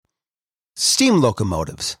Steam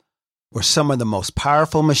locomotives were some of the most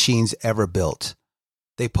powerful machines ever built.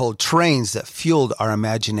 They pulled trains that fueled our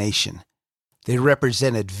imagination. They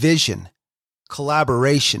represented vision,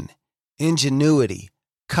 collaboration, ingenuity,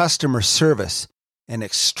 customer service, and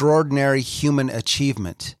extraordinary human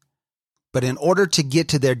achievement. But in order to get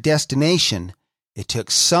to their destination, it took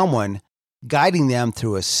someone guiding them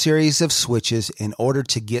through a series of switches in order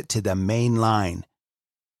to get to the main line.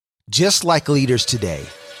 Just like leaders today,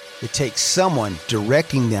 it takes someone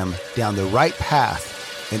directing them down the right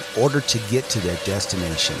path in order to get to their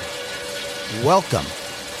destination. Welcome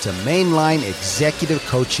to Mainline Executive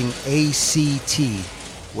Coaching, ACT,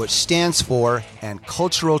 which stands for And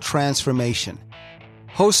Cultural Transformation,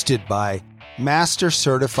 hosted by Master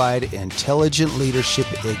Certified Intelligent Leadership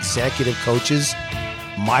Executive Coaches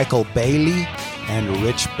Michael Bailey and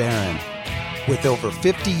Rich Barron, with over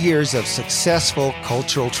 50 years of successful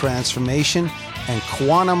cultural transformation and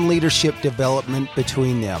quantum leadership development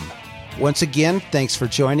between them. Once again, thanks for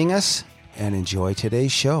joining us and enjoy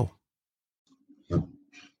today's show. All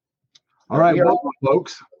right, welcome,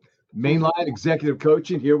 folks. Mainline Executive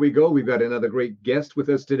Coaching. Here we go. We've got another great guest with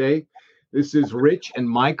us today. This is Rich and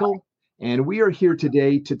Michael, and we are here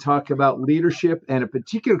today to talk about leadership and a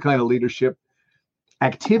particular kind of leadership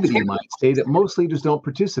activity, I might say, that most leaders don't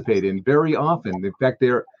participate in very often. In fact,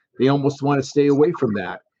 they almost want to stay away from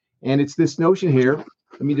that. And it's this notion here.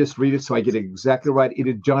 Let me just read it so I get it exactly right. It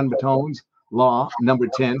is John Mattone's law, number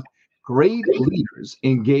 10. Great leaders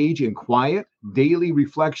engage in quiet, daily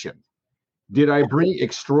reflection. Did I bring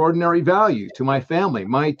extraordinary value to my family,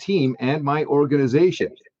 my team, and my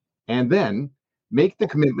organization? And then make the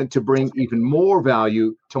commitment to bring even more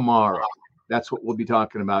value tomorrow. That's what we'll be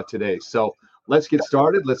talking about today. So let's get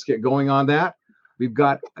started. Let's get going on that. We've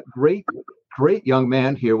got a great young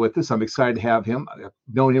man here with us. I'm excited to have him. I've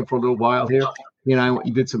known him for a little while here. He and I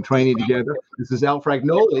did some training together. This is Al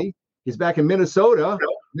Fragnoli. He's back in Minnesota.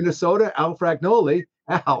 Al Fragnoli.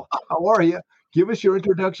 Al, how are you? Give us your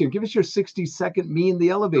introduction. Give us your 60-second me in the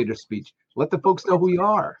elevator speech. Let the folks know who you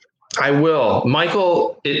are. I will.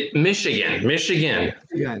 Michael, Michigan. Much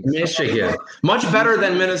better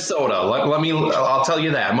than Minnesota. I'll tell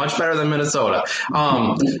you that. Much better than Minnesota.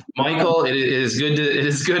 Michael, it is good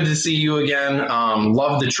to see you again.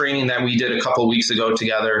 Love the training that we did a couple of weeks ago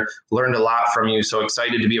together. Learned a lot from you. So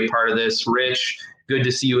excited to be a part of this. Rich, good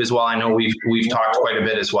to see you as well. I know we've talked quite a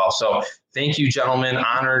bit as well. So thank you, gentlemen.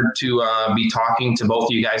 Honored to be talking to both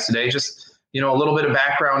of you guys today. Just, a little bit of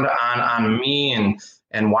background on me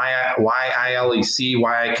and why ILEC,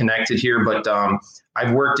 why I connected here. But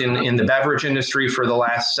I've worked in the beverage industry for the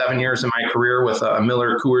last 7 years of my career with a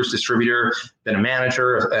Miller Coors distributor, been a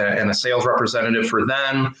manager and a sales representative for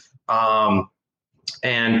them.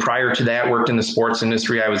 And prior to that, worked in the sports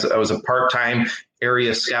industry. I was a part-time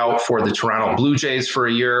area scout for the Toronto Blue Jays for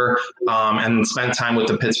a year, and spent time with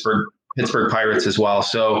the Pittsburgh Pirates as well.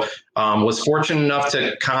 So was fortunate enough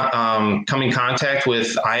to come in contact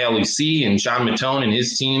with ILEC and John Mattone and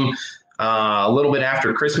his team a little bit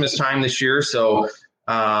after Christmas time this year. So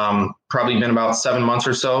probably been about 7 months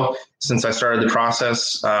or so since I started the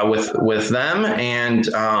process with them, and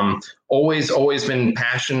always been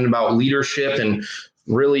passionate about leadership and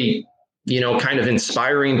really kind of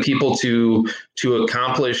inspiring people to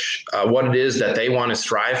accomplish what it is that they want to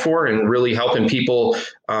strive for, and really helping people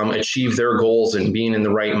achieve their goals and being in the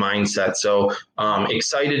right mindset. So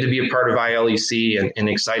excited to be a part of ILEC and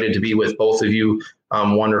excited to be with both of you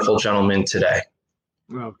wonderful gentlemen today.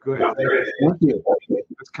 Well, good. Thank you.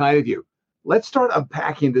 That's kind of you. Let's start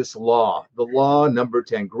unpacking this law. The law number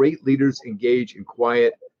 10, great leaders engage in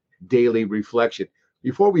quiet daily reflection.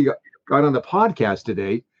 Before we got on the podcast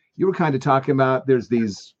today, you were kind of talking about there's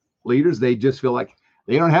these leaders, they just feel like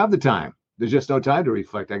they don't have the time. There's just no time to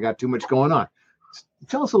reflect. I got too much going on.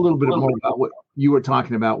 Tell us a little bit more about what you were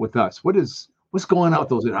talking about with us. What's going on with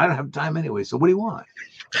those? I don't have time anyway. So what do you want?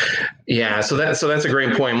 Yeah, so that's a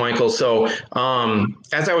great point, Michael. So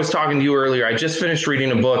as I was talking to you earlier, I just finished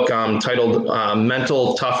reading a book titled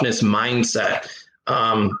Mental Toughness Mindset,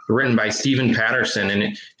 written by Stephen Patterson.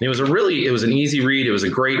 And it was an easy read. It was a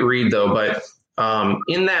great read though. But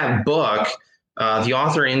in that book, the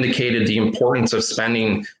author indicated the importance of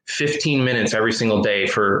spending 15 minutes every single day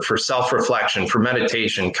for self-reflection, for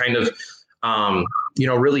meditation, kind of,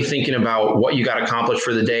 really thinking about what you got accomplished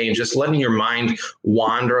for the day and just letting your mind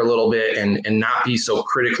wander a little bit and not be so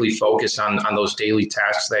critically focused on those daily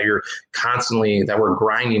tasks that we're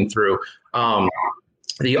grinding through.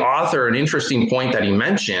 The author, an interesting point that he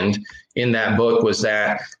mentioned in that book was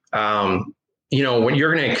that when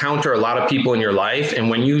you're going to encounter a lot of people in your life, and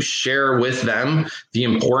when you share with them the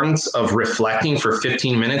importance of reflecting for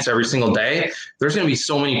 15 minutes every single day, there's going to be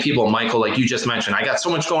so many people, Michael, like you just mentioned, I got so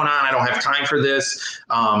much going on. I don't have time for this.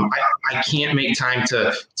 I can't make time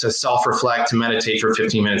to self-reflect, to meditate for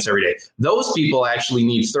 15 minutes every day. Those people actually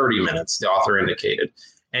need 30 minutes, the author indicated.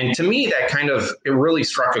 And to me, that it really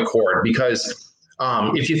struck a chord, because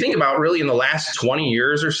if you think about really in the last 20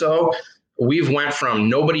 years or so, we've went from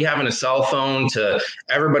nobody having a cell phone to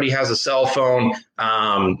everybody has a cell phone.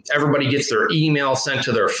 Everybody gets their email sent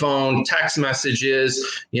to their phone, text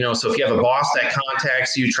messages. So if you have a boss that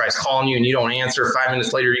contacts you, tries calling you, and you don't answer, 5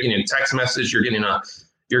 minutes later you're getting a text message. You're getting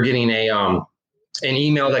an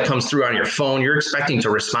email that comes through on your phone. You're expecting to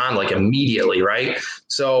respond like immediately, right?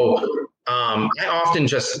 So I often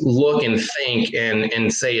just look and think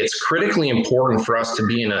and say it's critically important for us to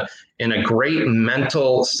be in a great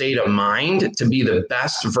mental state of mind to be the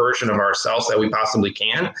best version of ourselves that we possibly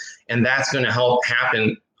can. And that's going to help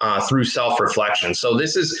happen through self-reflection. So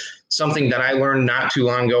this is something that I learned not too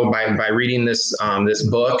long ago by reading this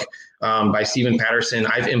book by Stephen Patterson.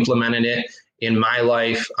 I've implemented it in my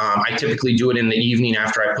life. I typically do it in the evening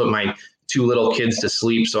after I put my 2 little kids to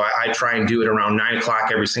sleep. So I try and do it around 9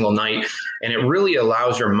 o'clock every single night. And it really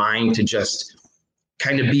allows your mind to just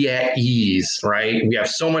kind of be at ease, right? We have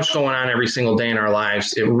so much going on every single day in our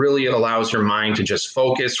lives. It really allows your mind to just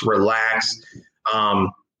focus, relax,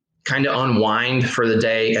 kind of unwind for the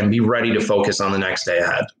day and be ready to focus on the next day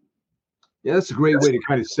ahead. Yeah, that's a great way to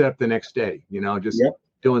kind of set up the next day,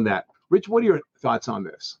 doing that. Rich, what are your thoughts on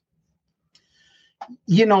this?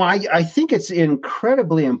 I think it's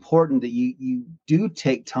incredibly important that you do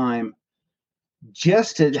take time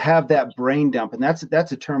just to have that brain dump. And that's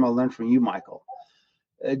a term I learned from you, Michael.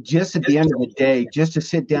 Just at the end of the day, just to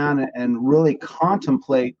sit down and really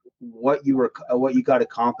contemplate what you got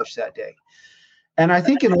accomplished that day. And I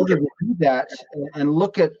think in order to do that and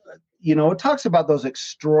look at, it talks about those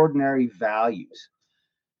extraordinary values.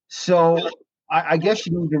 So I guess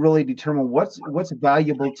you need to really determine what's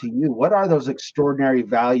valuable to you. What are those extraordinary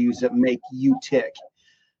values that make you tick,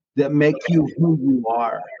 that make you who you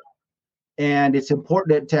are? And it's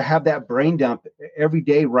important to have that brain dump every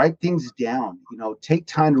day. Write things down. Take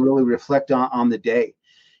time to really reflect on the day.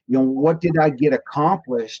 What did I get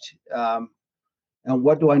accomplished, and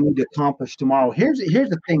what do I need to accomplish tomorrow? Here's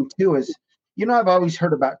the thing too: is I've always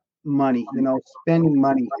heard about money. Spending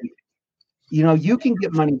money. You can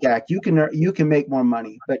get money back. You can make more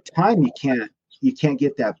money, but time you can't. You can't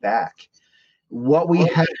get that back. What we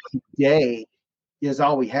have today is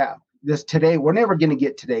all we have. Today, we're never going to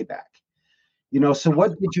get today back. So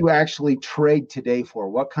what did you actually trade today for?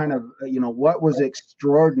 What kind of, what was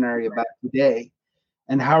extraordinary about today,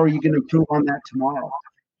 and how are you going to improve on that tomorrow?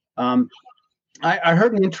 I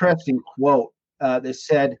heard an interesting quote that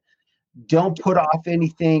said, "Don't put off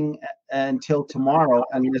anything until tomorrow,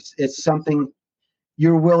 unless it's something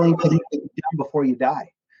you're willing to get done before you die."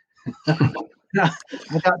 I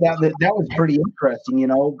thought that was pretty interesting.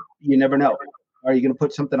 You never know. Are you going to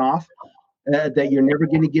put something off that you're never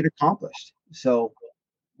going to get accomplished? So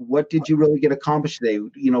what did you really get accomplished today?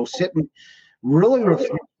 Sit and really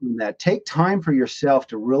reflect on that. Take time for yourself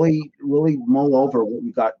to really, really mull over what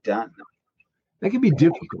you got done. That can be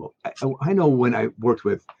difficult. I know when I worked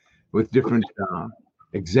with different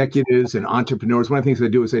executives and entrepreneurs, one of the things I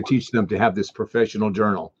do is I teach them to have this professional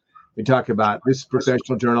journal. We talk about this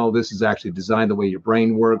professional journal. This is actually designed the way your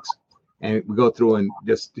brain works. And we go through and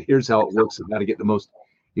just here's how it works and how to get the most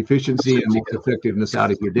efficiency and most effectiveness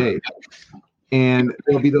out of your day. And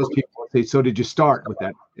there'll be those people who say, so did you start with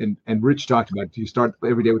that? And Rich talked about it. You start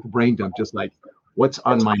every day with a brain dump, just like what's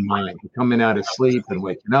on my mind. You're coming out of sleep and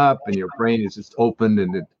waking up and your brain is just open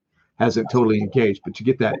and it hasn't totally engaged, but you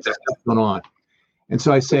get that stuff going on. And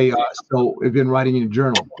so I say, so have you been writing in your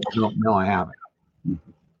journal? No, I haven't.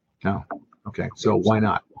 No. Okay. So why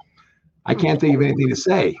not? I can't think of anything to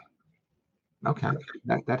say. Okay.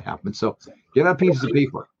 That happens. So get out pieces of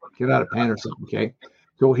paper, get out a pen or something. Okay.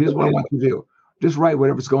 So here's what I want you to do. Just write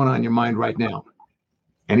whatever's going on in your mind right now.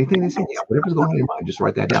 Anything that's whatever's going on in your mind, just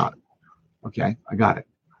write that down. Okay. I got it.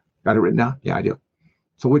 Got it written down? Yeah, I do.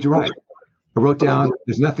 So what'd you write? I wrote down,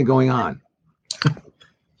 there's nothing going on.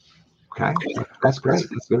 Okay. That's great.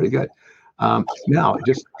 That's very good. Now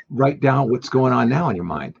just write down what's going on now in your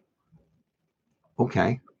mind.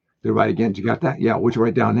 Okay. Did I write again? Did you got that? Yeah. What'd you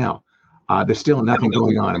write down now? There's still nothing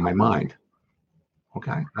going on in my mind.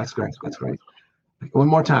 Okay. That's great. That's great. One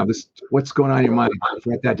more time. What's going on in your mind? Let's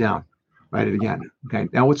write that down. Write it again. Okay.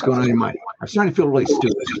 Now what's going on in your mind? I'm starting to feel really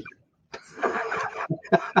stupid.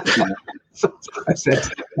 So I said,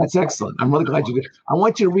 that's excellent. I'm really glad you did. I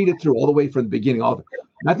want you to read it through all the way from the beginning.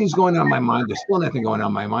 Nothing's going on in my mind. There's still nothing going on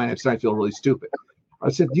in my mind. I'm starting to feel really stupid. I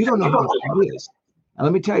said, you don't know how hard it is. And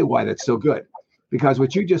let me tell you why that's so good. Because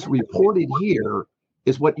what you just reported here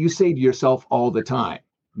is what you say to yourself all the time.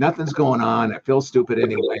 Nothing's going on. I feel stupid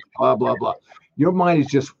anyway, blah, blah, blah. Your mind is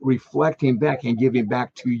just reflecting back and giving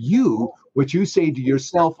back to you what you say to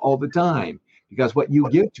yourself all the time. Because what you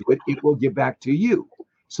give to it, it will give back to you.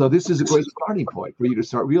 So this is a great starting point for you to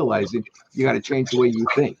start realizing you got to change the way you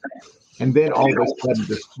think. And then all of a sudden,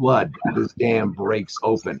 this flood, this dam breaks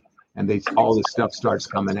open, and all this stuff starts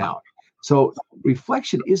coming out. So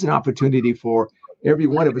reflection is an opportunity for every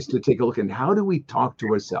one of us to take a look at how do we talk to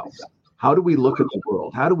ourselves? How do we look at the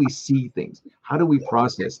world? How do we see things? How do we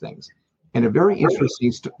process things? And a very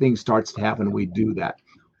interesting thing starts to happen when we do that.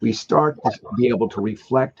 We start to be able to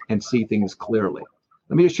reflect and see things clearly.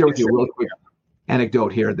 Let me just share with you a real quick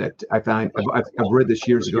anecdote here that I found. I've read this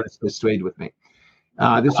years ago. It's stayed with me.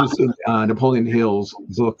 This was in Napoleon Hill's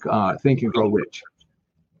book, Think and Grow Rich.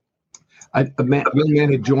 A young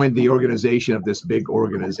man had joined the organization of this big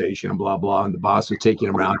organization and blah, blah, and the boss was taking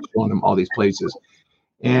him around, showing him all these places.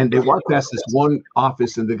 And they walked past this one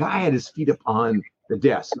office, and the guy had his feet up on the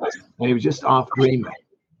desk, and he was just off dreaming.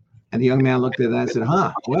 And the young man looked at that and said,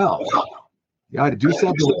 well, you ought to do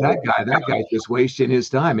something with that guy. That guy's just wasting his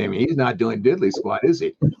time. I mean, he's not doing diddly squat, is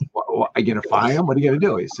he? Are you going to fire him? What are you going to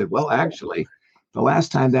do? He said, well, actually, the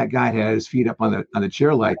last time that guy had his feet up on the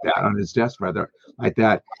chair like that, on his desk rather, like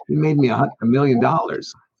that, he made me $1 million.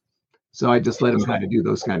 So I just let him kind of do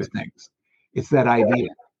those kind of things. It's that idea,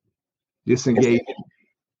 disengaging,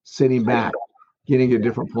 sitting back, getting a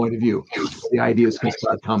different point of view. The ideas can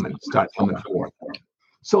start coming forth.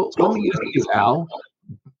 So let me ask you, Al,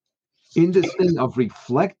 in this thing of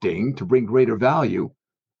reflecting to bring greater value,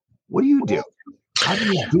 what do you do? How do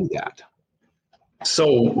you do that?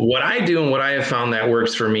 So what I do and what I have found that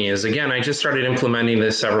works for me is, again, I just started implementing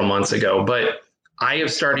this several months ago, but I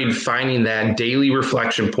have started finding that daily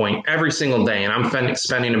reflection point every single day. And I'm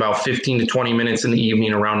spending about 15 to 20 minutes in the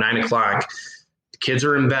evening around 9 o'clock. The kids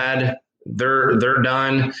are in bed. They're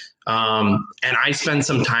done. And I spend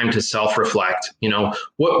some time to self-reflect. You know,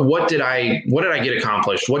 what did I get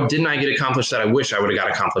accomplished? What didn't I get accomplished that I wish I would have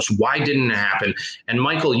got accomplished? Why didn't it happen? And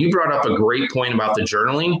Michael, you brought up a great point about the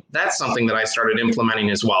journaling. That's something that I started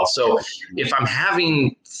implementing as well. So if I'm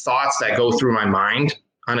having thoughts that go through my mind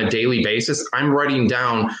on a daily basis, I'm writing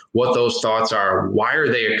down what those thoughts are. Why are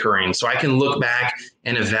they occurring? So I can look back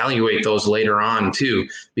and evaluate those later on too.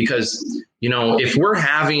 Because, you know, if we're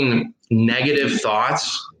having negative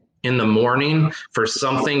thoughts in the morning for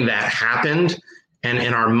something that happened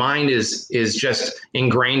and our mind is just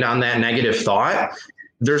ingrained on that negative thought,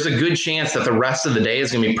 there's a good chance that the rest of the day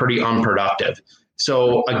is going to be pretty unproductive.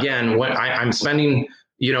 So again, when I'm spending,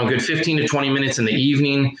 you know, a good 15 to 20 minutes in the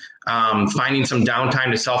evening, finding some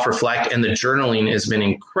downtime to self-reflect, and the journaling has been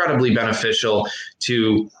incredibly beneficial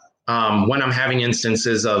to when I'm having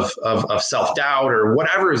instances of self-doubt or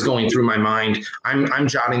whatever is going through my mind. I'm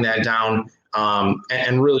jotting that down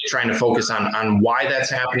and really trying to focus on why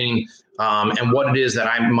that's happening and what it is that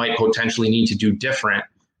I might potentially need to do different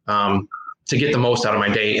to get the most out of my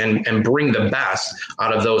day and bring the best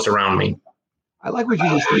out of those around me. I like what you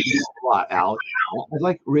just said a lot, Al. I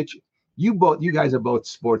like, Rich, you guys are both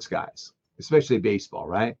sports guys, especially baseball,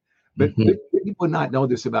 right? But people would not know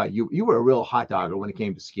this about you. You were a real hot dogger when it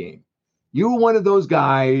came to skiing. You were one of those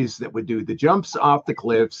guys that would do the jumps off the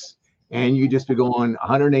cliffs, and you just be going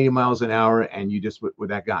 180 miles an hour, and you just were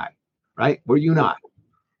that guy, right? Were you not?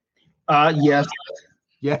 Yes.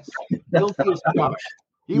 Yes.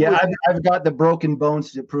 Yeah, I've got the broken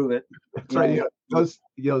bones to prove it. That's right. You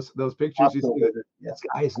know, those pictures. You see, this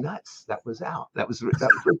guy is nuts. That was out. That was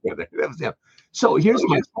him. So here's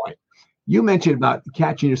my point. You mentioned about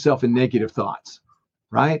catching yourself in negative thoughts,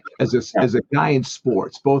 right? As a guy in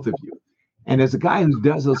sports, both of you, and as a guy who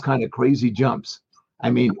does those kind of crazy jumps.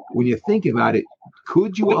 I mean, when you think about it,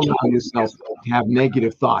 could you allow yourself to have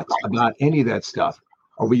negative thoughts about any of that stuff,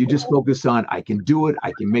 or will you just focus on, I can do it,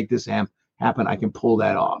 I can make this happen, I can pull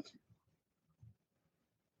that off?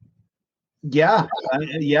 Yeah,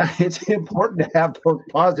 it's important to have those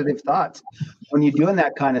positive thoughts when you're doing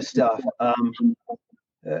that kind of stuff.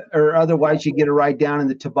 Or otherwise you get a ride down in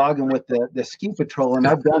the toboggan with the ski patrol, and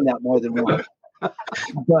I've done that more than once.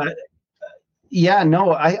 But yeah,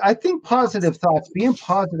 no, I think positive thoughts, being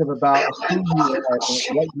positive about who you are,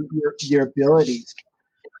 what your abilities,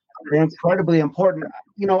 are incredibly important.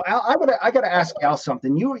 You know, Al, I got to ask Al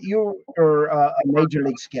something. You're a major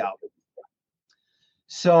league scout,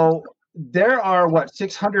 so there are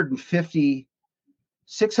 650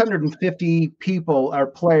 650 people are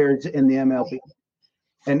players in the MLB.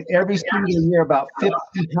 And every single year, about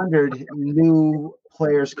 1,500 new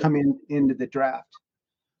players come into the draft.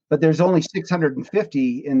 But there's only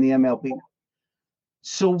 650 in the MLB.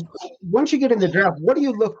 So once you get in the draft, what do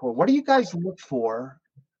you look for? What do you guys look for,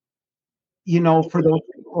 for those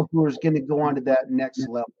people who are going to go on to that next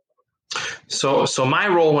level? So my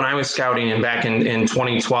role when I was scouting and back in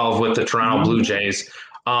 2012 with the Toronto Blue Jays,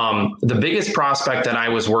 the biggest prospect that I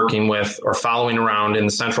was working with or following around in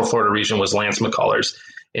the Central Florida region was Lance McCullers.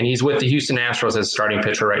 And he's with the Houston Astros as starting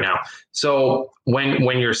pitcher right now. So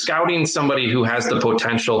when you're scouting somebody who has the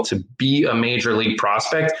potential to be a major league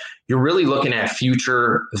prospect, you're really looking at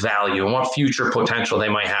future value and what future potential they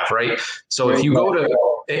might have, right? So if you go to,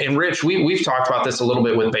 and Rich, we've talked about this a little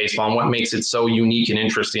bit with baseball and what makes it so unique and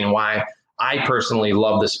interesting and why I personally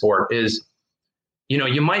love the sport is,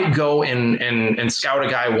 you might go and scout a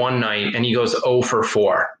guy one night and he goes 0 for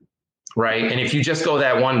 4, right? And if you just go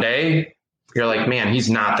that one day, you're like, man, he's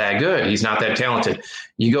not that good. He's not that talented.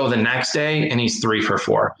 You go the next day and he's 3 for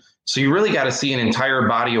 4. So you really got to see an entire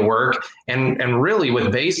body of work. And really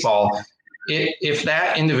with baseball, if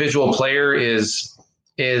that individual player is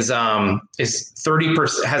 30%,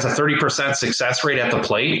 has a 30% success rate at the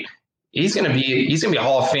plate, he's going to be a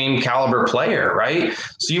Hall of Fame caliber player, right?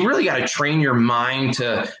 So you really got to train your mind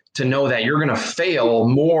to know that you're going to fail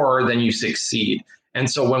more than you succeed. And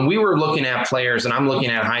so when we were looking at players, and I'm looking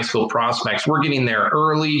at high school prospects, we're getting there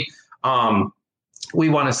early. We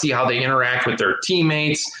want to see how they interact with their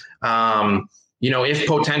teammates. If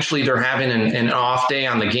potentially they're having an off day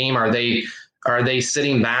on the game, are they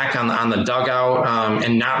sitting back on the dugout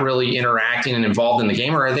and not really interacting and involved in the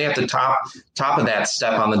game, or are they at the top of that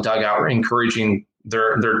step on the dugout, encouraging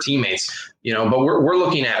their teammates? But we're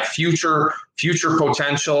looking at future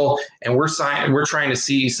potential, and we're trying to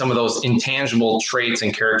see some of those intangible traits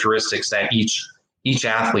and characteristics that each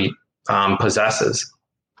athlete possesses.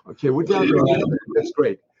 Okay, we're down to that's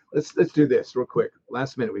great. Let's do this real quick.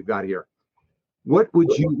 Last minute we've got here. What's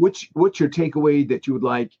your takeaway that you would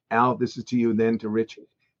like, Al? This is to you, and then to Rich.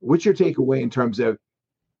 What's your takeaway in terms of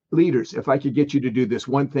leaders? If I could get you to do this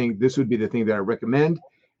one thing, this would be the thing that I recommend.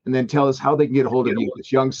 And then tell us how they can get a hold of you,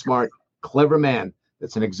 this young, smart, clever man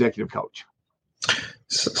that's an executive coach.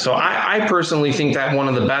 So I personally think that one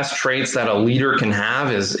of the best traits that a leader can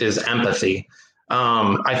have is empathy.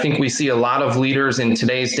 I think we see a lot of leaders in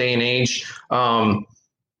today's day and age,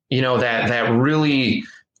 that really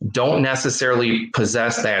don't necessarily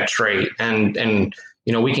possess that trait. And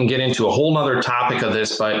we can get into a whole nother topic of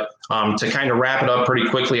this, but to kind of wrap it up pretty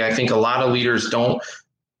quickly, I think a lot of leaders don't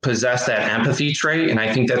possess that empathy trait. And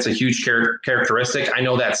I think that's a huge characteristic. I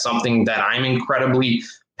know that's something that I'm incredibly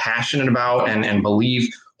passionate about and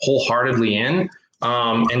believe wholeheartedly in.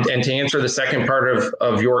 And to answer the second part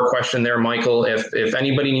of your question there, Michael, if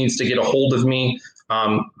anybody needs to get a hold of me,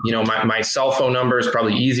 my cell phone number is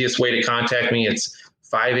probably the easiest way to contact me. It's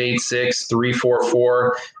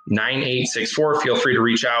 586-344-9864. Feel free to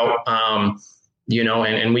reach out,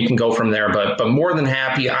 and we can go from there. But more than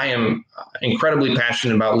happy, I am incredibly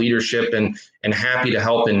passionate about leadership and happy to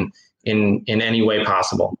help in any way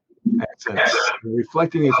possible. Excellent.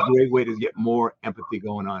 Reflecting is a great way to get more empathy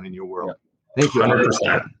going on in your world. Thank you.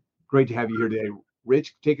 100%. Great to have you here today.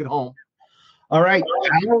 Rich, take it home. All right.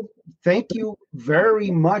 Al, thank you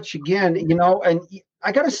very much again. And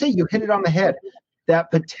I got to say, you hit it on the head.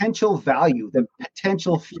 That potential value, the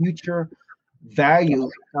potential future value,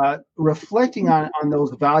 reflecting on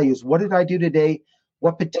those values. What did I do today?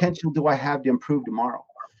 What potential do I have to improve tomorrow?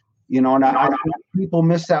 And I think people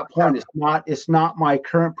miss that point. It's not my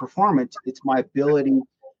current performance. It's my ability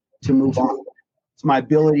to move on. It's my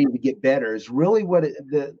ability to get better is really what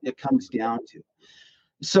it comes down to.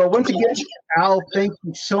 So once again, Al, thank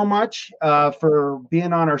you so much for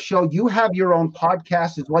being on our show. You have your own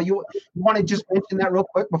podcast as well. You want to just mention that real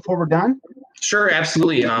quick before we're done? Sure,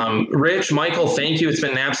 absolutely. Rich, Michael, thank you. It's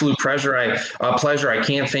been an absolute pleasure. I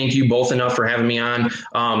can't thank you both enough for having me on.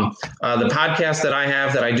 The podcast that I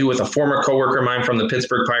have that I do with a former coworker of mine from the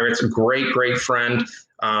Pittsburgh Pirates, a great friend.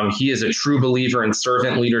 He is a true believer in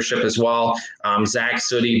servant leadership as well, Zach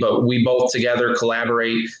Sooty, but we both together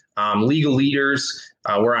collaborate. Legal Leaders.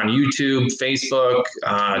 We're on YouTube, Facebook,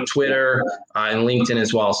 Twitter, and LinkedIn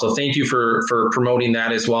as well. So thank you for promoting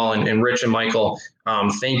that as well. And Rich and Michael,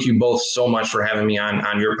 thank you both so much for having me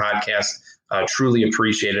on your podcast. Truly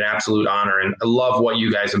appreciate it. Absolute honor. And I love what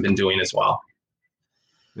you guys have been doing as well.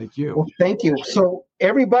 Thank you. Well, thank you. So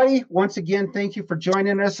everybody, once again, thank you for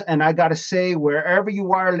joining us. And I got to say, wherever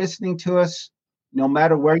you are listening to us, no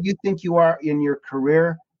matter where you think you are in your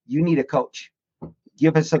career, you need a coach.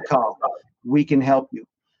 Give us a call. we can help you.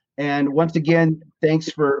 And once again,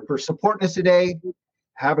 thanks for supporting us today.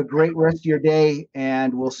 Have a great rest of your day,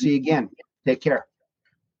 and we'll see you again. Take care.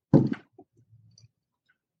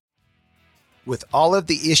 With all of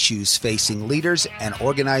the issues facing leaders and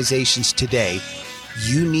organizations today,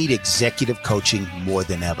 you need executive coaching more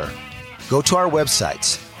than ever. Go to our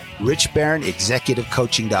websites,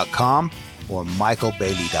 richbarronexecutivecoaching.com or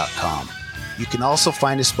michaelbailey.com. You can also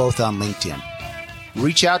find us both on LinkedIn.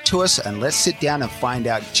 Reach out to us and let's sit down and find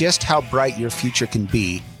out just how bright your future can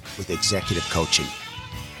be with executive coaching.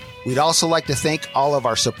 We'd also like to thank all of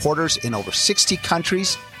our supporters in over 60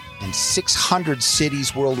 countries and 600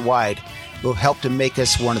 cities worldwide who have helped to make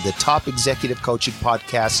us one of the top executive coaching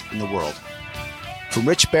podcasts in the world. From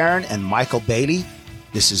Rich Barron and Michael Bailey,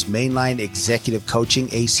 this is Mainline Executive Coaching,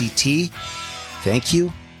 ACT. Thank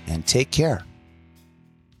you and take care.